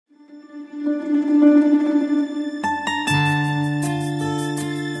Welcome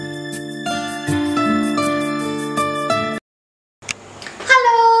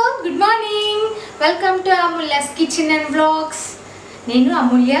to Amulya's kitchen and vlogs. నేను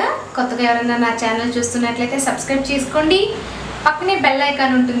అమూల్య. కొత్తగా ఎవరైనా నా ఛానల్ చూస్తున్నట్లయితే సబ్స్క్రైబ్ చేసుకోండి. పక్కనే బెల్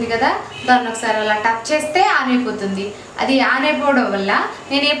ఐకాన్ ఉంటుంది కదా, దాన్ని ఒకసారి అలా టచ్ చేస్తే ఆన్ అయిపోతుంది. అది ఆన్ అయిపోవడం వల్ల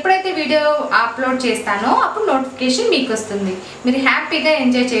నేను ఎప్పుడైతే వీడియో అప్లోడ్ చేస్తానో అప్పుడు నోటిఫికేషన్ మీకు వస్తుంది. మీరు హ్యాపీగా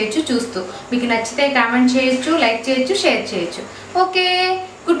ఎంజాయ్ చేయొచ్చు చూస్తూ. మీకు నచ్చితే కామెంట్ చేయొచ్చు, లైక్ చేయొచ్చు, షేర్ చేయొచ్చు. Okay,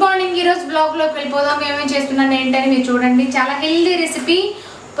 good morning. ఈరోజు బ్లాగ్లోకి వెళ్ళిపోదాం. ఏమేమి చేస్తున్నాను ఏంటని మీరు చూడండి. చాలా హెల్దీ రెసిపీ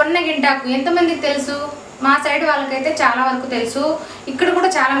పొన్నగింటాకు. ఎంతమందికి తెలుసు? మా సైడ్ వాళ్ళకైతే చాలా వరకు తెలుసు, ఇక్కడ కూడా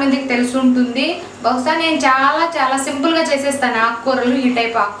చాలా మందికి తెలిసి ఉంటుంది. బహుశా నేను చాలా సింపుల్గా చేసేస్తాను. ఆకుకూరలు, ఈ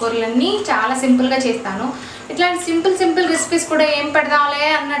టైప్ ఆకుకూరలన్నీ చాలా సింపుల్గా చేస్తాను. ఇట్లాంటి సింపుల్ రెసిపీస్ కూడా ఏం పెడదాంలే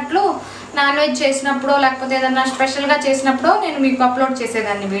అన్నట్లు నాన్ వెజ్ చేసినప్పుడు లేకపోతే ఏదన్నా స్పెషల్గా చేసినప్పుడు నేను మీకు అప్లోడ్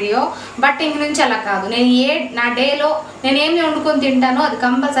చేసేదాన్ని వీడియో. బట్ ఇంక నుంచి అలా కాదు. నేను నా డేలో నేను ఏమి వండుకొని తింటానో అది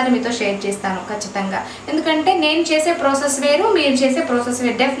కంపల్సరీ మీతో షేర్ చేస్తాను ఖచ్చితంగా. ఎందుకంటే నేను చేసే ప్రాసెస్ వేరు, మీరు చేసే ప్రాసెస్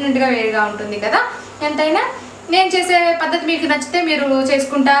వేరు, డెఫినెట్గా వేరుగా ఉంటుంది కదా. ఎంతైనా నేను చేసే పద్ధతి మీకు నచ్చితే మీరు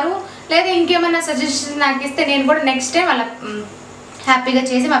చేసుకుంటారు, లేదా ఇంకేమన్నా సజెషన్ నాకు ఇస్తే నేను కూడా నెక్స్ట్ టైం అలా హ్యాపీగా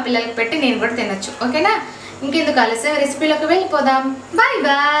చేసి మా పిల్లలకి పెట్టి నేను కూడా తినచ్చు. ఓకేనా? ఇంకెందుకు ఆలస్యం, రెసిపీలోకి వెళ్ళిపోదాం. Bye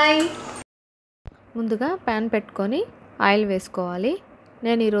bye. ముందుగా ప్యాన్ పెట్టుకొని ఆయిల్ వేసుకోవాలి.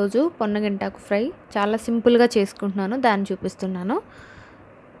 నేను ఈరోజు పొన్నగింటాకు ఫ్రై చాలా సింపుల్గా చేసుకుంటున్నాను, దాన్ని చూపిస్తున్నాను.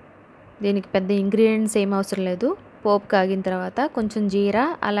 దీనికి పెద్ద ఇంగ్రీడియంట్స్ ఏం అవసరం లేదు. పోపు కాగిన తర్వాత కొంచెం జీరా,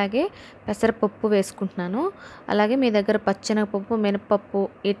 అలాగే పెసరపప్పు వేసుకుంటున్నాను. అలాగే మీ దగ్గర పచ్చెనగపప్పు, మినపప్పు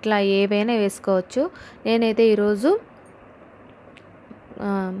ఇట్లా ఏవైనా వేసుకోవచ్చు. నేనైతే ఈరోజు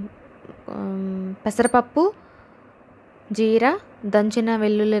పెసరపప్పు, జీరా, దంచిన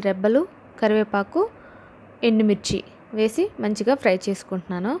వెల్లుల్లి రెబ్బలు, కరివేపాకు, ఎండుమిర్చి వేసి మంచిగా ఫ్రై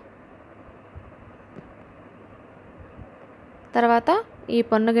చేసుకుంటున్నాను. తర్వాత ఈ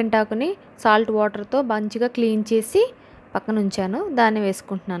పొన్నగింటాకుని సాల్ట్ వాటర్తో మంచిగా క్లీన్ చేసి పక్కన ఉంచాను. దాన్ని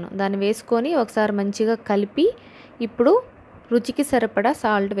వేసుకుంటున్నాను. దాన్ని వేసుకొని ఒకసారి మంచిగా కలిపి ఇప్పుడు రుచికి సరిపడా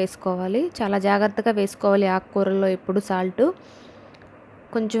సాల్ట్ వేసుకోవాలి. చాలా జాగ్రత్తగా వేసుకోవాలి ఆకుకూరల్లో ఎప్పుడు సాల్ట్.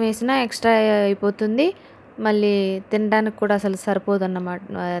 కొంచెం వేసినా ఎక్స్ట్రా అయిపోతుంది, మళ్ళీ తినడానికి కూడా అసలు సరిపోదు అన్నమాట.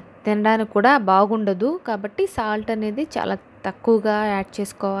 తినడానికి కూడా బాగుండదు. కాబట్టి సాల్ట్ అనేది చాలా తక్కువగా యాడ్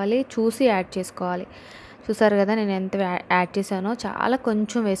చేసుకోవాలి, చూసి యాడ్ చేసుకోవాలి. చూసారు కదా నేను ఎంత యాడ్ చేశానో, చాలా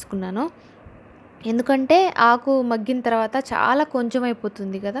కొంచెం వేసుకున్నాను. ఎందుకంటే ఆకు మగ్గిన తర్వాత చాలా కొంచెం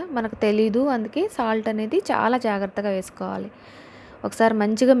అయిపోతుంది కదా, మనకు తెలీదు. అందుకే సాల్ట్ అనేది చాలా జాగ్రత్తగా వేసుకోవాలి. ఒకసారి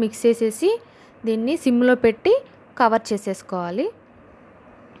మంచిగా మిక్స్ చేసేసి దీన్ని సిమ్లో పెట్టి కవర్ చేసేసుకోవాలి.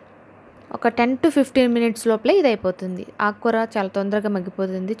 ఒక 10 to 15 minutes లోపలే ఇది అయిపోతుంది. ఆకుకూర చాలా తొందరగా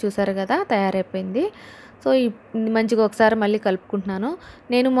మగ్గిపోతుంది. చూసారు కదా తయారైపోయింది. సో మంచిగా ఒకసారి మళ్ళీ కలుపుకుంటున్నాను.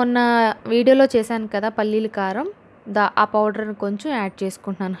 నేను మొన్న వీడియోలో చేశాను కదా పల్లీల కారం, ఆ పౌడర్ని కొంచెం యాడ్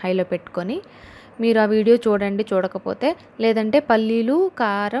చేసుకుంటున్నాను హైలో పెట్టుకొని. మీరు ఆ వీడియో చూడండి చూడకపోతే. లేదంటే పల్లీలు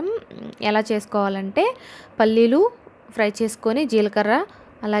కారం ఎలా చేసుకోవాలంటే, పల్లీలు ఫ్రై చేసుకొని జీలకర్ర,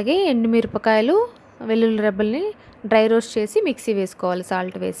 అలాగే ఎండుమిరపకాయలు, వెల్లుల్లి రెబ్బల్ని డ్రై రోస్ట్ చేసి మిక్సీ వేసుకోవాలి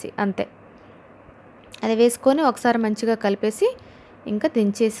సాల్ట్ వేసి, అంతే. అది వేసుకొని ఒకసారి మంచిగా కలిపేసి ఇంకా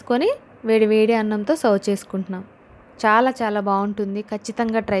దించేసుకొని వేడి అన్నంతో సర్వ్ చేసుకుంటున్నాం. చాలా బాగుంటుంది.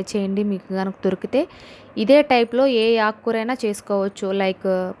 ఖచ్చితంగా ట్రై చేయండి మీకు కనుక దొరికితే. ఇదే టైప్లో ఏ ఆకుకూరైనా చేసుకోవచ్చు. లైక్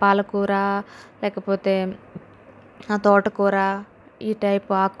పాలకూర, లేకపోతే తోటకూర, ఈ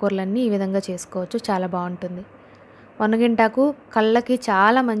టైప్ ఆకుకూరలన్నీ ఈ విధంగా చేసుకోవచ్చు. చాలా బాగుంటుంది. పొన్నగింటాకు కళ్ళకి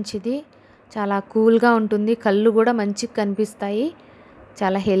చాలా మంచిది, చాలా కూల్గా ఉంటుంది, కళ్ళు కూడా మంచిగా కనిపిస్తాయి.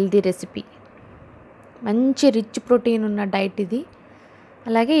 చాలా హెల్దీ రెసిపీ, మంచి రిచ్ ప్రోటీన్ ఉన్న డైట్ ఇది.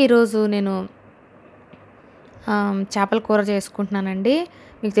 అలాగే ఈరోజు నేను చేపల కూర చేసుకుంటున్నానండి.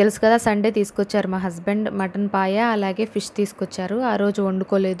 మీకు తెలుసు కదా, సండే తీసుకొచ్చారు మా హస్బెండ్ మటన్ పాయ, అలాగే ఫిష్ తీసుకొచ్చారు. ఆ రోజు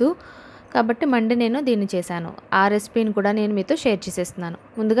వండుకోలేదు కాబట్టి మండే నేను దీన్ని చేశాను. ఆ రెసిపీని కూడా నేను మీతో షేర్ చేసేస్తున్నాను.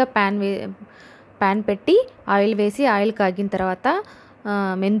 ముందుగా ప్యాన్ పెట్టి ఆయిల్ వేసి, ఆయిల్ కాగిన తర్వాత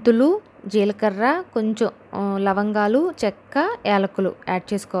మెంతులు, జీలకర్ర, కొంచెం లవంగాలు, చెక్క, యాలకులు యాడ్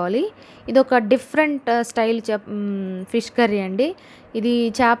చేసుకోవాలి. ఇది ఒక డిఫరెంట్ స్టైల్ ఫిష్ కర్రీ అండి. ఇది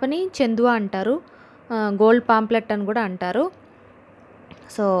చేపని చందువా అంటారు, గోల్డ్ పాంప్లెట్ అని కూడా అంటారు.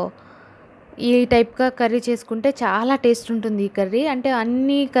 సో ఈ టైప్గా కర్రీ చేసుకుంటే చాలా టేస్ట్ ఉంటుంది ఈ కర్రీ. అంటే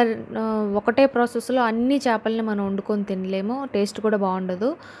ఒకటే ప్రాసెస్లో అన్ని చేపల్ని మనం వండుకొని తినలేము, టేస్ట్ కూడా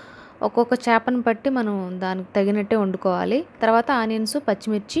బాగుండదు. ఒక్కొక్క చేపను బట్టి మనం దానికి తగినట్టే వండుకోవాలి. తర్వాత ఆనియన్స్,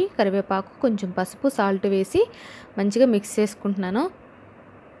 పచ్చిమిర్చి, కరివేపాకు, కొంచెం పసుపు, సాల్ట్ వేసి మంచిగా మిక్స్ చేసుకుంటున్నాను.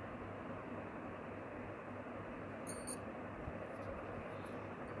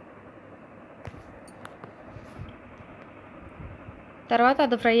 తర్వాత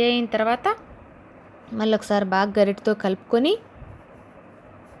అది ఫ్రై అయిన తర్వాత మళ్ళీ ఒకసారి బాగా గరిటతో కలుపుకొని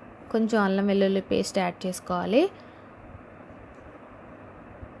కొంచెం అల్లం వెల్లుల్లి పేస్ట్ యాడ్ చేసుకోవాలి.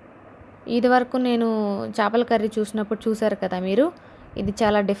 ఇది వరకు నేను చేపల కర్రీ చూసినప్పుడు చూసారు కదా మీరు, ఇది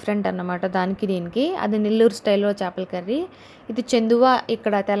చాలా డిఫరెంట్ అన్నమాట దానికి దీనికి. అది నెల్లూరు స్టైల్లో చేపల కర్రీ. ఇది చందువ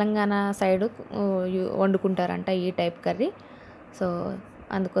ఇక్కడ తెలంగాణ సైడు వండుకుంటారంట ఈ టైప్ కర్రీ. సో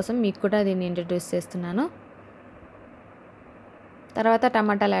అందుకోసం మీకు కూడా దీన్ని ఇంట్రడ్యూస్ చేస్తున్నాను. తర్వాత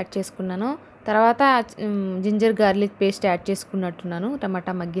టమాటాలు యాడ్ చేసుకున్నాను. తర్వాత జింజర్ గార్లిక్ పేస్ట్ యాడ్ చేసుకున్నట్టున్నాను.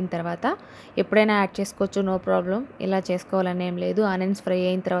 టమాటా మగ్గిన తర్వాత ఎప్పుడైనా యాడ్ చేసుకోవచ్చు, నో ప్రాబ్లం. ఇలా చేసుకోవాలని ఏం లేదు. ఆనియన్స్ ఫ్రై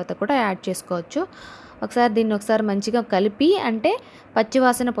అయిన తర్వాత కూడా యాడ్ చేసుకోవచ్చు. దీన్ని ఒకసారి మంచిగా కలిపి, అంటే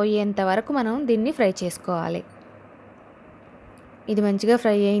పచ్చివాసన పోయేంత వరకు మనం దీన్ని ఫ్రై చేసుకోవాలి. ఇది మంచిగా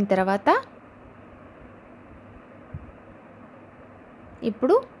ఫ్రై అయిన తర్వాత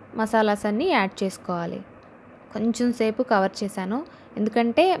ఇప్పుడు మసాలాస్ అన్నీ యాడ్ చేసుకోవాలి. కొంచెం సేపు కవర్ చేశాను,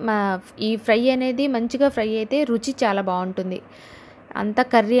 ఎందుకంటే ఈ ఫ్రై అనేది మంచిగా ఫ్రై అయితే రుచి చాలా బాగుంటుంది. అంతా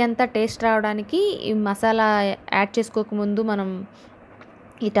కర్రీ అంతా టేస్ట్ రావడానికి ఈ మసాలా యాడ్ చేసుకోకముందు మనం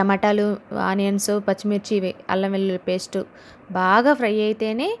ఈ టమాటాలు, ఆనియన్స్, పచ్చిమిర్చి, అల్లం వెల్లుల్లి పేస్ట్ బాగా ఫ్రై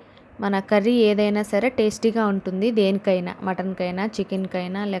అయితేనే మన కర్రీ ఏదైనా సరే టేస్టీగా ఉంటుంది. దేనికైనా, మటన్కైనా,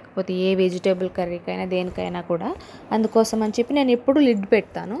 చికెన్కైనా, లేకపోతే ఏ వెజిటేబుల్ కర్రీకైనా, దేనికైనా కూడా. అందుకోసం అని చెప్పి నేను ఎప్పుడు లిడ్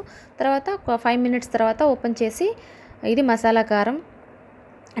పెడతాను. తర్వాత ఒక 5 మినిట్స్ తర్వాత ఓపెన్ చేసి, ఇది మసాలా కారం,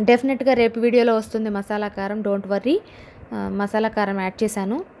 డెఫినెట్గా రేపు వీడియోలో వస్తుంది మసాలా కారం, డోంట్ వర్రీ. మసాలా కారం యాడ్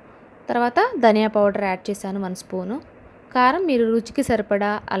చేశాను. తర్వాత ధనియా పౌడర్ యాడ్ చేశాను 1 స్పూను. కారం మీరు రుచికి సరిపడా,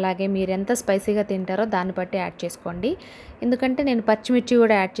 అలాగే మీరు ఎంత స్పైసీగా తింటారో దాన్ని బట్టి యాడ్ చేసుకోండి. ఎందుకంటే నేను పచ్చిమిర్చి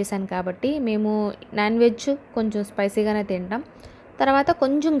కూడా యాడ్ చేశాను కాబట్టి మేము నాన్ వెజ్ కొంచెం స్పైసీగానే తింటాం. తర్వాత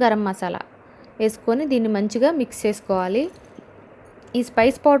కొంచెం గరం మసాలా వేసుకొని దీన్ని మంచిగా మిక్స్ చేసుకోవాలి. ఈ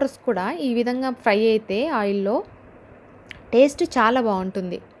స్పైస్ పౌడర్స్ కూడా ఈ విధంగా ఫ్రై అయితే ఆయిల్లో టేస్ట్ చాలా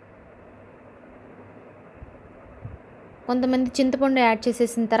బాగుంటుంది. కొంతమంది చింతపండు యాడ్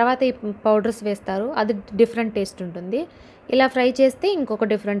చేసేసిన తర్వాత ఈ పౌడర్స్ వేస్తారు, అది డిఫరెంట్ టేస్ట్ ఉంటుంది. ఇలా ఫ్రై చేస్తే ఇంకొక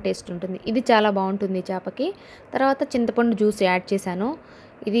డిఫరెంట్ టేస్ట్ ఉంటుంది. ఇది చాలా బాగుంటుంది చేపకి. తర్వాత చింతపండు జ్యూస్ యాడ్ చేశాను.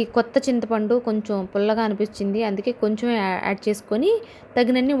 ఇది కొత్త చింతపండు, కొంచెం పుల్లగా అనిపించింది, అందుకే కొంచెం యాడ్ చేసుకొని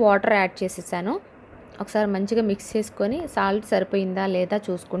తగినన్ని వాటర్ యాడ్ చేసేసాను. ఒకసారి మంచిగా మిక్స్ చేసుకొని సాల్ట్ సరిపోయిందా లేదా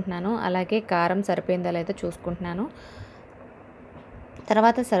చూసుకుంటున్నాను, అలాగే కారం సరిపోయిందా లేదా చూసుకుంటున్నాను.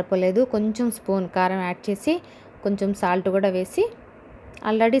 తర్వాత సరిపోలేదు, కొంచెం స్పూన్ కారం యాడ్ చేసి కొంచెం సాల్ట్ కూడా వేసి,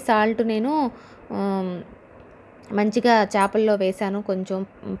 ఆల్రెడీ సాల్ట్ నేను మంచిగా చేపల్లో వేసాను, కొంచెం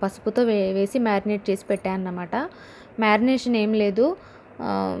పసుపుతో వేసి మ్యారినేట్ చేసి పెట్టాను అన్నమాట. మ్యారినేషన్ ఏం లేదు,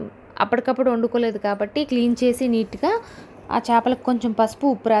 అప్పటికప్పుడు వండుకోలేదు కాబట్టి క్లీన్ చేసి నీట్గా ఆ చేపలకు కొంచెం పసుపు,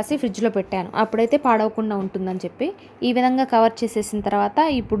 ఉప్పు రాసి ఫ్రిడ్జ్లో పెట్టాను. అప్పుడైతే పాడవకుండా ఉంటుందని చెప్పి. ఈ విధంగా కవర్ చేసేసిన తర్వాత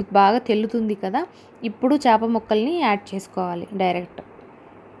ఇప్పుడు బాగా తెల్లుతుంది కదా, ఇప్పుడు చేప ముక్కల్ని యాడ్ చేసుకోవాలి డైరెక్ట్.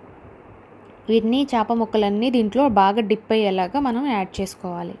 వీటిని చేప ముక్కలన్నీ దీంట్లో బాగా డిప్ అయ్యేలాగా మనం యాడ్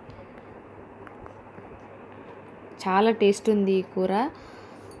చేసుకోవాలి. చాలా టేస్ట్ ఉంది ఈ కూర.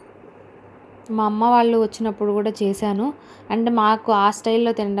 మా అమ్మ వాళ్ళు వచ్చినప్పుడు కూడా చేశాను. అంటే మాకు ఆ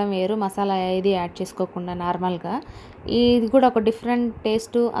స్టైల్లో తినడం వేరు, మసాలా ఏది యాడ్ చేసుకోకుండా నార్మల్గా. ఇది కూడా ఒక డిఫరెంట్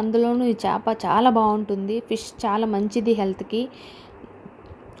టేస్ట్. అందులోనూ ఈ చేప చాలా బాగుంటుంది. ఫిష్ చాలా మంచిది హెల్త్కి.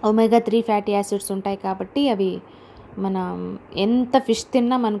 ఒమేగా 3 ఫ్యాటీ యాసిడ్స్ ఉంటాయి కాబట్టి అవి మనం ఎంత ఫిష్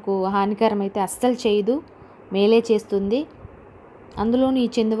తిన్నా మనకు హానికరం అయితే అస్సలు చేయదు, మేలే చేస్తుంది. అందులోనూ ఈ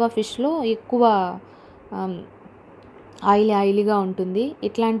చందువ ఫిష్లో ఎక్కువ ఆయిలీగా ఉంటుంది.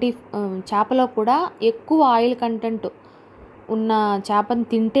 ఇట్లాంటి చేపలో కూడా ఎక్కువ ఆయిల్ కంటెంట్ ఉన్న చేపను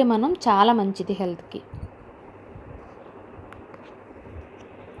తింటే మనం చాలా మంచిది హెల్త్కి.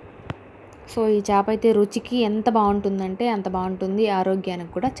 సో ఈ చేప అయితే రుచికి ఎంత బాగుంటుందంటే అంత బాగుంటుంది,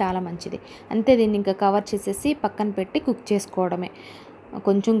 ఆరోగ్యానికి కూడా చాలా మంచిది. అంతే, దీన్ని ఇంకా కవర్ చేసేసి పక్కన పెట్టి కుక్ చేసుకోవడమే.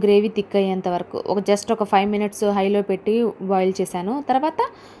 కొంచెం గ్రేవీ థిక్ అయ్యేంత వరకు జస్ట్ ఒక 5 మినిట్స్ హైలో పెట్టి బాయిల్ చేశాను. తర్వాత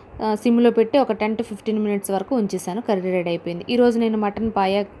సిమ్లో పెట్టి ఒక 10 to 15 మినిట్స్ వరకు ఉంచేసాను. కర్రీ రెడీ అయిపోయింది. ఈరోజు నేను మటన్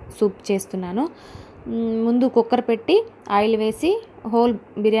పాయ సూప్ చేస్తున్నాను. ముందు కుక్కర్ పెట్టి ఆయిల్ వేసి హోల్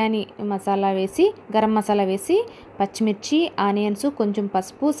బిర్యానీ మసాలా వేసి, గరం మసాలా వేసి, పచ్చిమిర్చి, ఆనియన్స్, కొంచెం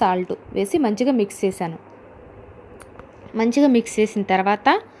పసుపు, సాల్ట్ వేసి మంచిగా మిక్స్ చేశాను. మంచిగా మిక్స్ చేసిన తర్వాత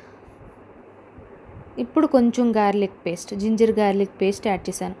ఇప్పుడు కొంచెం garlic paste, ginger garlic paste add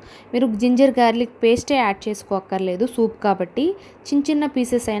చేశాను. మీరు జింజర్ గార్లిక్ పేస్టే యాడ్ చేసుకోక్కర్లేదు, సూప్ కాబట్టి చిన్న చిన్న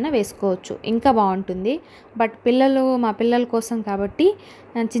పీసెస్ అయినా వేసుకోవచ్చు, ఇంకా బాగుంటుంది. బట్ మా పిల్లల కోసం కాబట్టి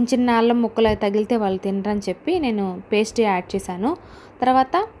చిన్న చిన్న అల్లం ముక్కలు తగిలితే వాళ్ళు తినరని చెప్పి నేను పేస్ట్ యాడ్ చేశాను.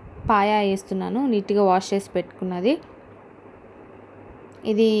 తర్వాత పాయ వేస్తున్నాను, నీట్గా వాష్ చేసి పెట్టుకున్నది.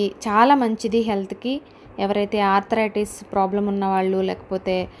 ఇది చాలా మంచిది హెల్త్కి. ఎవరైతే ఆర్థరైటిస్ ప్రాబ్లం ఉన్నవాళ్ళు,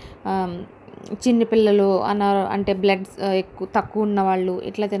 లేకపోతే చిన్న పిల్లలు అంటే బ్లడ్ ఎక్కువ తక్కువ ఉన్న వాళ్ళు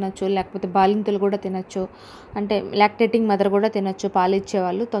ఇట్లా తినొచ్చు, లేకపోతే బాలింతలు కూడా తినొచ్చు, అంటే లాక్టేటింగ్ మదర్ కూడా తినొచ్చు. పాలు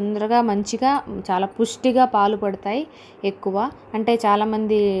ఇచ్చేవాళ్ళు తొందరగా మంచిగా చాలా పుష్టిగా పాలు పడతాయి ఎక్కువ. అంటే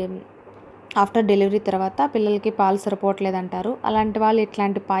చాలామంది ఆఫ్టర్ డెలివరీ తర్వాత పిల్లలకి పాలు సరిపోవట్లేదు అంటారు. అలాంటి వాళ్ళు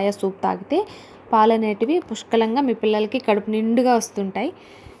ఇట్లాంటి పాయ సూప్ తాగితే పాలు అనేటివి పుష్కలంగా మీ పిల్లలకి కడుపు నిండుగా వస్తుంటాయి.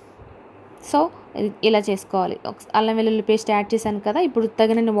 సో ఇలా చేసుకోవాలి. అల్లం వెల్లుల్లి పేస్ట్ యాడ్ చేశాను కదా, ఇప్పుడు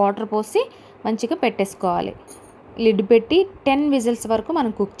తగినన్ని వాటర్ పోసి మంచిగా పెట్టేసుకోవాలి. లిడ్ పెట్టి 10 విజిల్స్ వరకు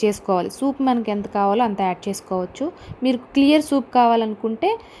మనం కుక్ చేసుకోవాలి. సూప్ మనకి ఎంత కావాలో అంత యాడ్ చేసుకోవచ్చు. మీరు క్లియర్ సూప్ కావాలనుకుంటే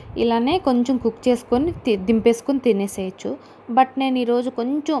ఇలానే కొంచెం కుక్ చేసుకొని దింపేసుకొని తినేసేయచ్చు. బట్ నేను ఈరోజు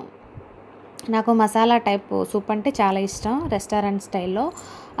కొంచెం నాకు మసాలా టైప్ సూప్ అంటే చాలా ఇష్టం, రెస్టారెంట్ స్టైల్లో.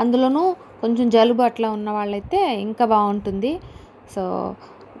 అందులోనూ కొంచెం జలుబు అట్లా ఉన్న వాళ్ళైతే ఇంకా బాగుంటుంది. సో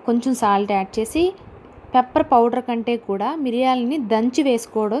కొంచెం సాల్ట్ యాడ్ చేసి, పెప్పర్ పౌడర్ కంటే కూడా మిరియాలని దంచి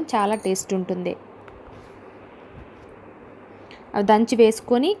వేసుకోవడం చాలా టేస్ట్ ఉంటుంది. అవి దంచి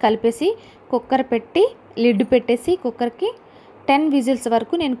వేసుకొని కలిపేసి కుక్కర్ పెట్టి లిడ్ పెట్టేసి కుక్కర్కి 10 విజిల్స్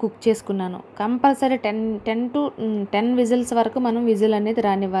వరకు నేను కుక్ చేసుకున్నాను. కంపల్సరీ 10 విజిల్స్ వరకు మనం విజిల్ అనేది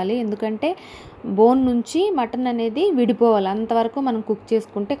రానివ్వాలి. ఎందుకంటే బోన్ నుంచి మటన్ అనేది విడిపోవాలి. అంతవరకు మనం కుక్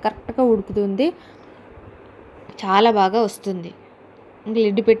చేసుకుంటే కరెక్ట్గా ఉడుకుతుంది, చాలా బాగా వస్తుంది. ఇంకా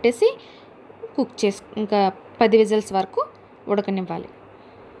లిడ్ పెట్టేసి ఇంకా 10 విజిల్స్ వరకు ఉడకనివ్వాలి.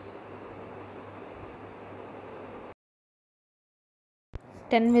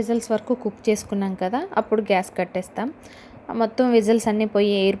 విజిల్స్ వరకు కుక్ చేసుకున్నాం కదా, అప్పుడు గ్యాస్ కట్టేస్తాం. మొత్తం విజిల్స్ అన్నీ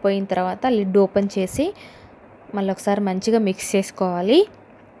పోయి ఎయిర్ పోయిన తర్వాత లిడ్ ఓపెన్ చేసి మళ్ళీ ఒకసారి మంచిగా మిక్స్ చేసుకోవాలి.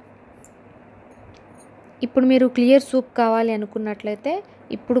 ఇప్పుడు మీరు క్లియర్ సూప్ కావాలి అనుకున్నట్లయితే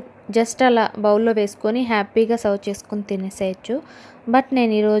ఇప్పుడు జస్ట్ అలా బౌల్లో వేసుకొని హ్యాపీగా సర్వ్ చేసుకొని తినేసేయచ్చు. బట్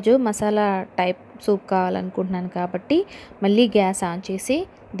నేను ఈరోజు మసాలా టైప్ సూప్ కావాలనుకుంటున్నాను కాబట్టి మళ్ళీ గ్యాస్ ఆన్ చేసి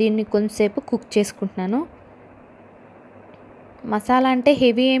దీన్ని కొంచెంసేపు కుక్ చేసుకుంటున్నాను. మసాలా అంటే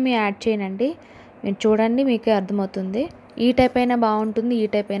హెవీ ఏమీ యాడ్ చేయనండి, మీరు చూడండి మీకే అర్థమవుతుంది. ఈ టైప్ అయినా బాగుంటుంది, ఈ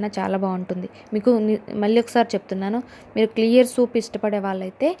టైప్ అయినా చాలా బాగుంటుంది. మీకు మళ్ళీ ఒకసారి చెప్తున్నాను, మీరు క్లియర్ సూప్ ఇష్టపడే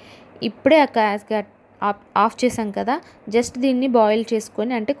వాళ్ళైతే ఇప్పుడే ఆఫ్ చేసాం కదా, జస్ట్ దీన్ని బాయిల్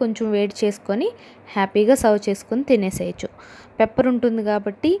చేసుకొని అంటే కొంచెం వేడి చేసుకొని హ్యాపీగా సర్వ్ చేసుకొని తినేసేయచ్చు. పెప్పర్ ఉంటుంది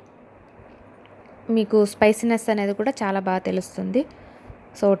కాబట్టి మీకు స్పైసీనెస్ అనేది కూడా చాలా బాగా తెలుస్తుంది.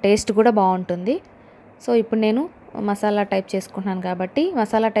 సో టేస్ట్ కూడా బాగుంటుంది. సో ఇప్పుడు నేను మసాలా టైప్ చేసుకుంటున్నాను కాబట్టి,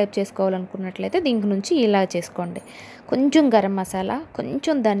 మసాలా టైప్ చేసుకోవాలనుకున్నట్లయితే దీని నుంచి ఇలా చేసుకోండి. కొంచెం గరం మసాలా,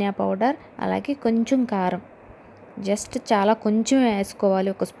 కొంచెం ధనియా పౌడర్, అలాగే కొంచెం కారం, జస్ట్ చాలా కొంచెం వేసుకోవాలి.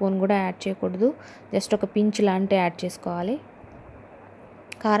 ఒక స్పూన్ కూడా యాడ్ చేయకూడదు, జస్ట్ ఒక పించ్ లాంటి యాడ్ చేసుకోవాలి.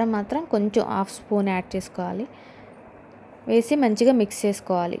 కారం మాత్రం కొంచెం హాఫ్ స్పూన్ యాడ్ చేసుకోవాలి. వేసి మంచిగా మిక్స్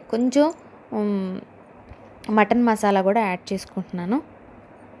చేసుకోవాలి. కొంచెం మటన్ మసాలా కూడా యాడ్ చేసుకుంటున్నాను.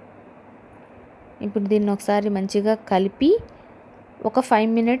 ఇప్పుడు దీన్ని ఒకసారి మంచిగా కలిపి ఒక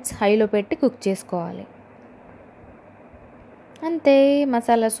 5 మినిట్స్ హైలో పెట్టి కుక్ చేసుకోవాలి. అంతే,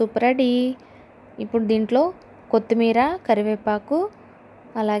 మసాలా సూప్ రెడీ. ఇప్పుడు దీంట్లో కొత్తిమీర, కరివేపాకు,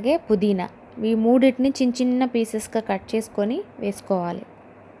 అలాగే పుదీనా, ఈ మూడింటిని చిన్న చిన్న పీసెస్గా కట్ చేసుకొని వేసుకోవాలి.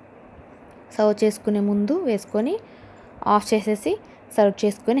 సర్వ్ చేసుకునే ముందు వేసుకొని ఆఫ్ చేసేసి సర్వ్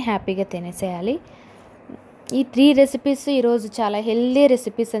చేసుకొని హ్యాపీగా తినేసేయాలి. ఈ 3 రెసిపీస్ ఈరోజు చాలా హెల్దీ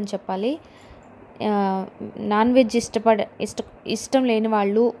రెసిపీస్ అని చెప్పాలి. నాన్ వెజ్ ఇష్టం లేని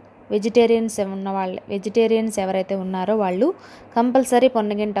వాళ్ళు, వెజిటేరియన్స్ ఎవరైతే ఉన్నారో వాళ్ళు కంపల్సరీ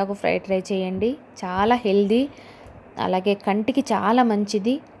పొన్నగింటాకు ఫ్రై ట్రై చేయండి. చాలా హెల్దీ, అలాగే కంటికి చాలా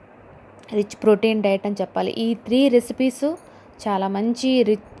మంచిది, రిచ్ ప్రోటీన్ డైట్ అని చెప్పాలి. ఈ 3 రెసిపీస్ చాలా మంచి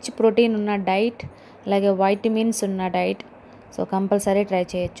రిచ్ ప్రోటీన్ ఉన్న డైట్, అలాగే వైటమిన్స్ ఉన్న డైట్. సో కంపల్సరీ ట్రై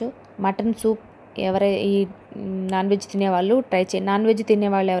చేయొచ్చు. మటన్ సూప్ ఈ నాన్ వెజ్ తినేవాళ్ళు నాన్ వెజ్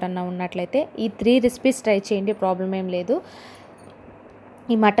తినేవాళ్ళు ఎవరన్నా ఉన్నట్లయితే ఈ 3 రెసిపీస్ ట్రై చేయండి, ప్రాబ్లం ఏం లేదు.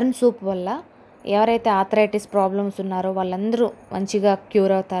 ఈ మటన్ సూప్ వల్ల ఎవరైతే ఆర్థరైటిస్ ప్రాబ్లమ్స్ ఉన్నారో వాళ్ళందరూ మంచిగా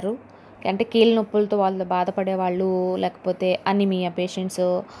క్యూర్ అవుతారు. అంటే కీళ్ళ నొప్పులతో వాళ్ళు బాధపడే వాళ్ళు, లేకపోతే అనిమియా పేషెంట్స్,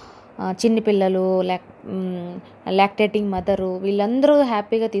 చిన్నపిల్లలు, లాక్టేటింగ్ మదరు, వీళ్ళందరూ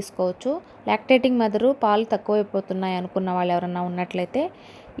హ్యాపీగా తీసుకోవచ్చు. లాక్టేటింగ్ మదరు పాలు తక్కువైపోతున్నాయి అనుకున్న వాళ్ళు ఎవరన్నా ఉన్నట్లయితే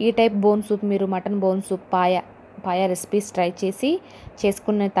ఈ టైప్ బోన్ సూప్, మీరు మటన్ బోన్ సూప్ పాయ రెసిపీస్ ట్రై చేసి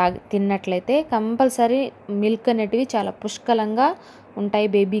తిన్నట్లయితే కంపల్సరీ మిల్క్ అనేటివి చాలా పుష్కలంగా ఉంటాయి,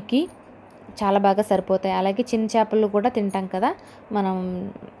 బేబీకి చాలా బాగా సరిపోతాయి. అలాగే చిన్న చేపలు కూడా తింటాం కదా మనం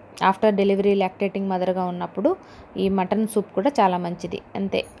ఆఫ్టర్ డెలివరీ లాక్టేటింగ్ మదర్గా ఉన్నప్పుడు, ఈ మటన్ సూప్ కూడా చాలా మంచిది.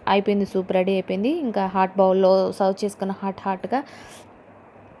 అంతే, అయిపోయింది, సూప్ రెడీ అయిపోయింది. ఇంకా హాట్ బౌల్లో సర్వ్ చేసుకున్న హాట్గా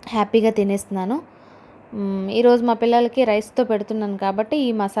హ్యాపీగా తినేస్తున్నాను. ఈరోజు మా పిల్లలకి రైస్తో పెడుతున్నాను కాబట్టి ఈ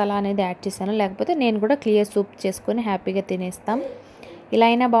మసాలా అనేది యాడ్ చేశాను, లేకపోతే నేను కూడా క్లియర్ సూప్ చేసుకొని హ్యాపీగా తినేస్తాం. ఇలా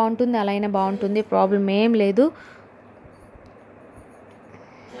అయినా బాగుంటుంది, అలా అయినా బాగుంటుంది, ప్రాబ్లం ఏం లేదు.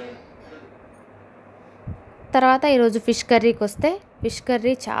 తర్వాత ఈరోజు ఫిష్ కర్రీకి వస్తే, ఫిష్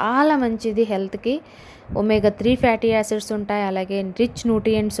కర్రీ చాలా మంచిది హెల్త్కి. omega-3 ఫ్యాటీ యాసిడ్స్ ఉంటాయి, అలాగే రిచ్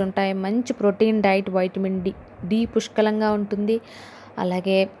న్యూట్రియంట్స్ ఉంటాయి, మంచి ప్రోటీన్ డైట్, వైటమిన్ డి పుష్కలంగా ఉంటుంది,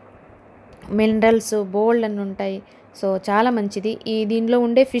 అలాగే మినరల్స్ బోల్డ్ అని ఉంటాయి. సో చాలా మంచిది. దీనిలో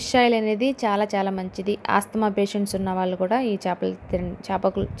ఉండే ఫిష్ ఆయిల్ అనేది చాలా చాలా మంచిది. ఆస్తమా పేషెంట్స్ ఉన్న వాళ్ళు కూడా ఈ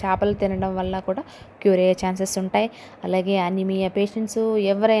చేపలు తినడం వల్ల కూడా క్యూర్ అయ్యే ఛాన్సెస్ ఉంటాయి. అలాగే అనీమియా పేషెంట్స్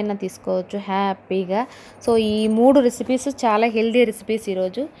ఎవరైనా తీసుకోవచ్చు హ్యాపీగా. సో ఈ 3 రెసిపీస్ చాలా హెల్దీ రెసిపీస్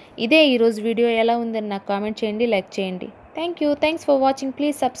ఈరోజు. ఈరోజు వీడియో ఎలా ఉందని నాకు కామెంట్ చేయండి, లైక్ చేయండి. Thanks for watching.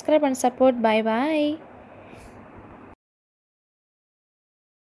 Please subscribe and support. Bye bye.